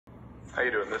How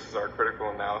you doing? This is our critical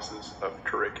analysis of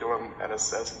curriculum and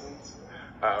assessments.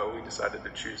 We decided to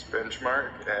choose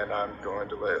Benchmark, and I'm going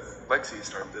to let Lexi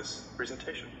start this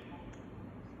presentation.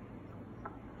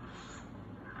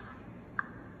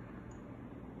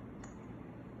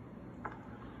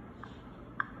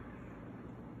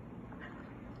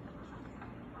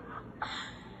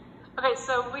 Okay,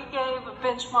 so we gave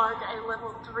Benchmark a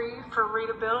level 3 for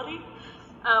readability.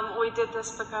 We did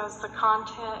this because the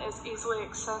content is easily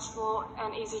accessible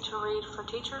and easy to read for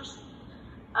teachers.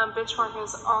 Benchmark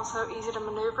is also easy to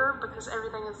maneuver because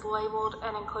everything is labeled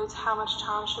and includes how much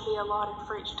time should be allotted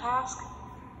for each task.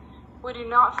 We do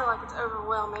not feel like it's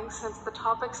overwhelming since the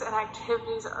topics and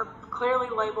activities are clearly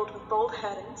labeled with bold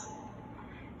headings.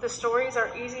 The stories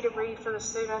are easy to read for the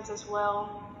students as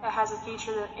well. It has a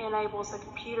feature that enables the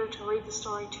computer to read the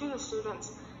story to the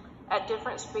students at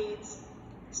different speeds.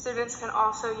 Students can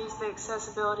also use the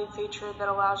accessibility feature that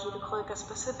allows you to click a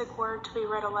specific word to be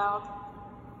read aloud.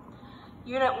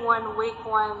 Unit 1, Week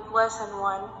 1, Lesson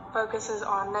 1 focuses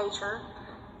on nature.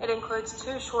 It includes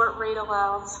 2 short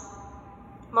read-alouds,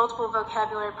 multiple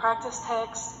vocabulary practice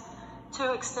texts,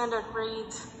 2 extended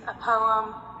reads, a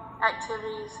poem,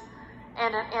 activities,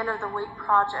 and an end-of-the-week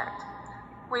project.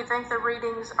 We think the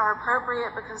readings are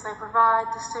appropriate because they provide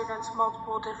the students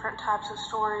multiple different types of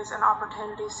stories and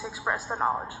opportunities to express their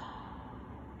knowledge.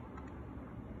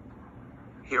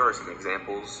 Here are some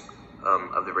examples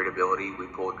of the readability we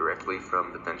pulled directly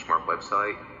from the Benchmark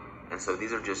website. And so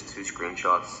these are just 2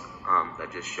 screenshots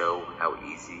that just show how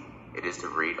easy it is to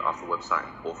read off the website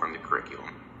and pull from the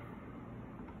curriculum.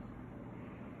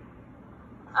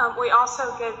 We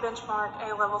also gave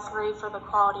Benchmark a level 3 for the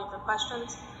quality of the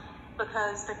questions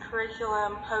because the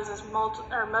curriculum poses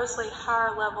mostly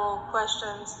higher level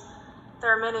questions. There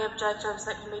are many objectives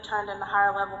that can be turned into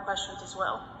higher level questions as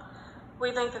well.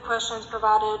 We think the questions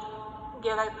provided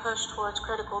give a push towards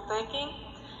critical thinking.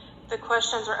 The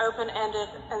questions are open-ended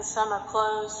and some are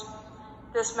closed.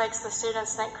 This makes the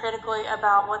students think critically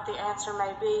about what the answer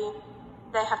may be.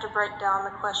 They have to break down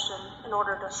the question in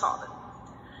order to solve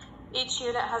it. Each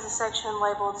unit has a section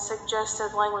labeled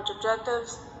Suggested Language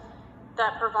Objectives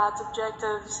that provides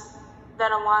objectives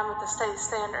that align with the state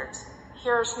standards.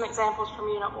 Here are some examples from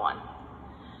Unit 1.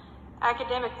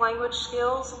 Academic language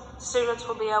skills. Students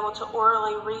will be able to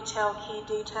orally retell key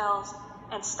details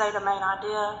and state a main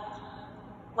idea.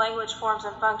 Language forms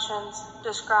and functions.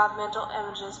 Describe mental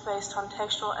images based on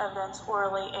textual evidence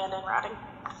orally and in writing.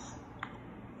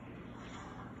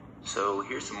 So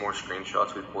here's some more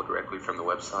screenshots we pulled directly from the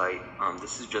website.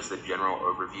 This is just a general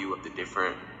overview of the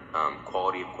different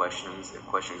quality of questions and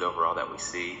questions overall that we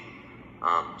see.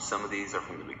 Some of these are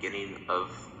from the beginning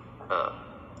of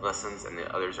lessons and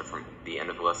the others are from the end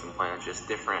of the lesson plan. Just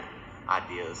different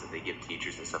ideas that they give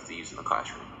teachers and stuff to use in the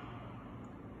classroom.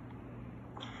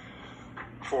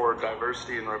 For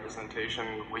diversity and representation,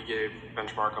 we gave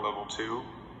Benchmark a level 2.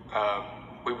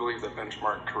 We believe that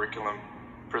Benchmark curriculum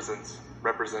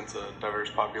represents a diverse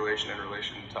population in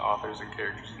relation to authors and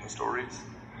characters in the stories.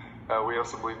 We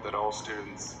also believe that all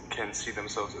students can see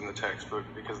themselves in the textbook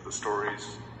because the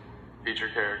stories feature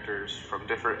characters from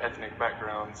different ethnic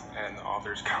backgrounds and the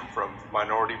authors come from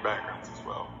minority backgrounds as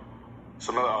well.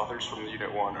 Some of the authors from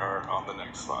Unit 1 are on the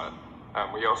next slide.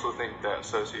 We also think that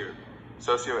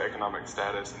socioeconomic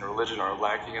status and religion are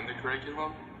lacking in the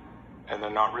curriculum, and they're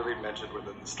not really mentioned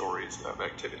within the stories of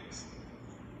activities.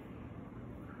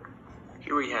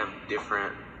 Here we have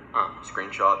different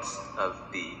screenshots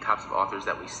of the types of authors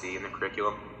that we see in the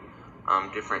curriculum.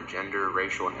 Different gender,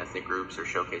 racial, and ethnic groups are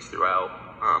showcased throughout,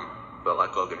 but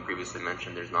like Logan previously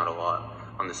mentioned, there's not a lot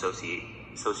on the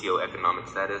socioeconomic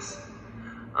status.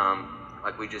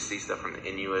 Like we just see stuff from the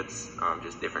Inuits,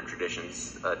 just different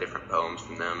traditions, different poems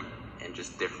from them, and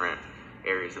just different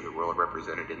areas of the world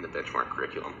represented in the Benchmark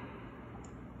curriculum.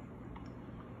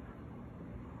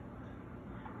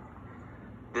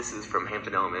 This is from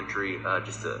Hampton Elementary,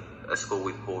 just a school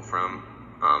we pulled from.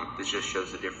 This just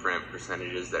shows the different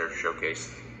percentages that are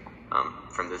showcased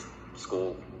from this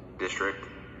school district.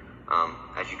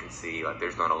 As you can see,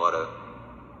 there's not a lot of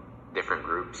different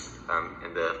groups,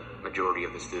 and the majority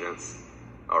of the students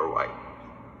are white.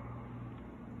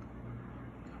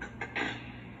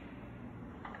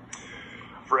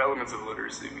 For elements of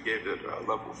literacy, we gave it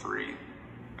level 3.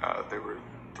 There were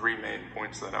 3 main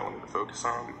points that I wanted to focus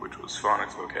on, which was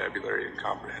phonics, vocabulary, and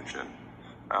comprehension.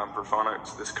 For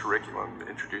phonics, this curriculum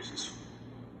introduces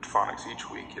phonics each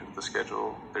week into the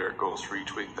schedule. There are goals for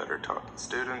each week that are taught to the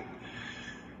student.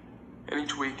 And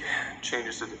each week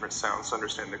changes to different sounds to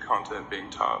understand the content being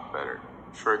taught better.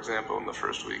 For example, in the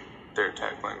first week, they're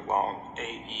tackling long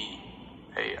A-E,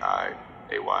 A-I,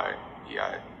 A-Y,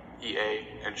 E-I, EA,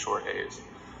 and short A's.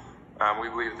 We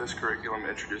believe this curriculum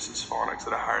introduces phonics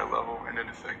at a higher level in an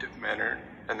effective manner,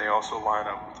 and they also line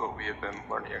up with what we have been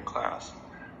learning in class.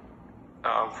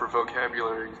 For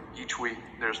vocabulary, each week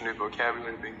there's new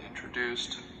vocabulary being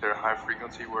introduced. There are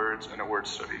high-frequency words and a word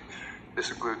study. This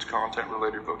includes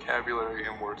content-related vocabulary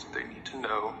and words that they need to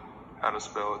know how to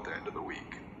spell at the end of the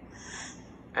week.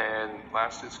 And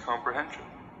last is comprehension.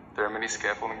 There are many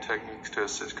scaffolding techniques to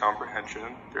assist comprehension.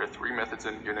 There are 3 methods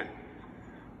in Unit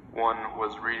 1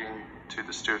 was reading to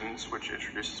the students, which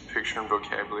introduces picture and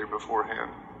vocabulary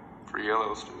beforehand for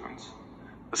ELL students.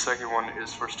 The second one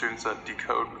is for students that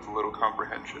decode with a little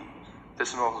comprehension.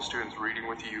 This involves the students reading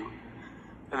with you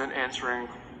and then answering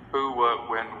who, what,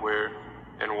 when, where,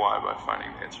 and why by finding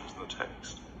the answers in the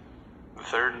text. The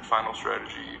third and final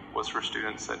strategy was for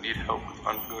students that need help with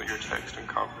unfamiliar text and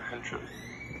comprehension.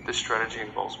 This strategy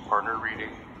involves partner reading,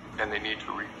 and they need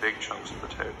to read big chunks of the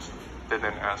text. They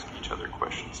then ask each other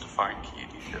questions to find key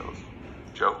details.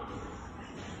 Joe?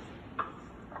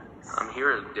 Here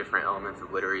are different elements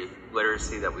of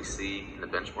literacy that we see in the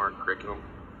benchmark curriculum.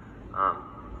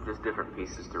 Just different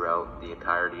pieces throughout the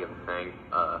entirety of the thing.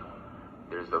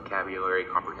 There's vocabulary,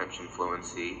 comprehension,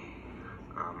 fluency,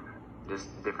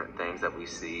 just different things that we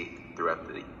see throughout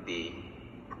the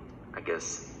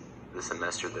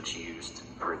semester that's used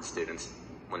for the students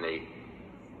when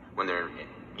they're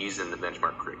using the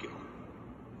benchmark curriculum.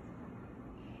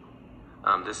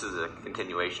 This is a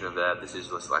continuation of that. This is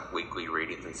just like weekly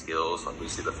readings and skills. Like we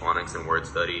see the phonics and word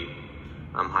study,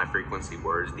 high frequency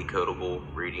words, decodable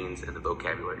readings, and the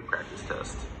vocabulary practice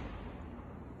test.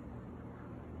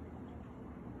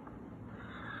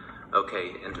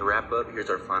 Okay, and to wrap up, here's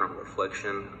our final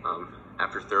reflection.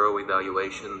 After thorough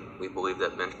evaluation, we believe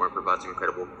that Benchmark provides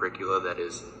incredible curricula that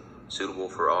is suitable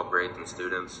for all grades and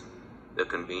students. The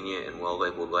convenient and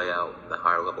well-labeled layout, the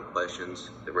higher-level questions,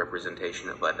 the representation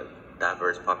of a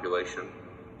diverse population,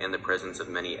 and the presence of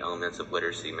many elements of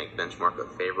literacy make Benchmark a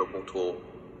favorable tool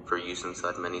for use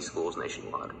inside many schools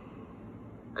nationwide.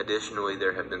 Additionally,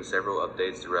 there have been several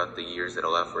updates throughout the years that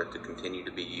allow for it to continue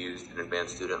to be used and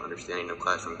advance student understanding of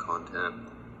classroom content.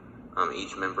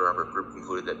 Each member of our group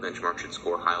concluded that Benchmark should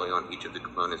score highly on each of the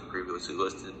components previously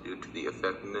listed due to the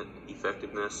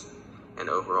effectiveness and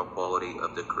overall quality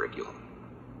of the curriculum.